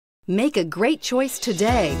Make a great choice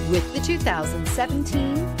today with the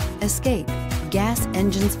 2017 Escape. Gas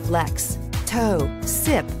engines flex, tow,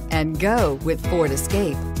 sip, and go with Ford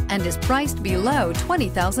Escape, and is priced below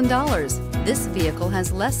 $20,000. This vehicle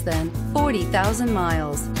has less than 40,000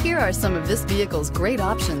 miles. Here are some of this vehicle's great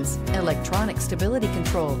options: electronic stability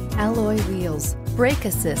control, alloy wheels, brake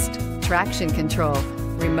assist, traction control,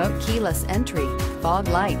 remote keyless entry, fog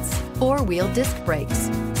lights, four-wheel disc brakes,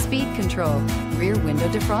 speed control, rear window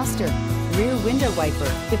defroster, rear window wiper.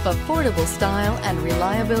 If affordable style and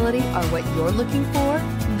reliability are what you're looking for,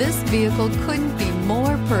 this vehicle couldn't be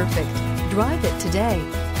more perfect. Drive it today.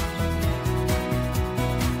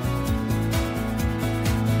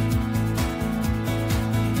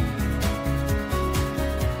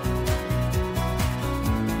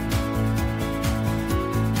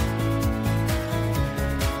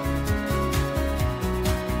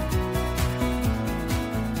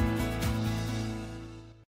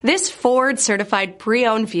 This Ford certified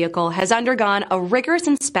pre-owned vehicle has undergone a rigorous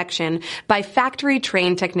inspection by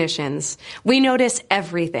factory-trained technicians. We notice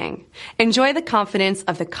everything. Enjoy the confidence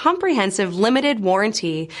of the comprehensive limited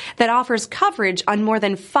warranty that offers coverage on more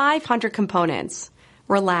than 500 components.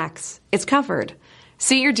 Relax, it's covered.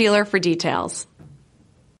 See your dealer for details.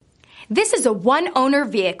 This is a one-owner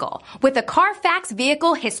vehicle with a Carfax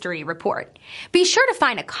Vehicle History Report. Be sure to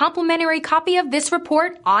find a complimentary copy of this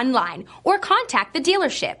report online or contact the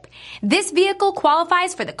dealership. This vehicle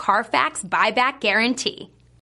qualifies for the Carfax Buyback Guarantee.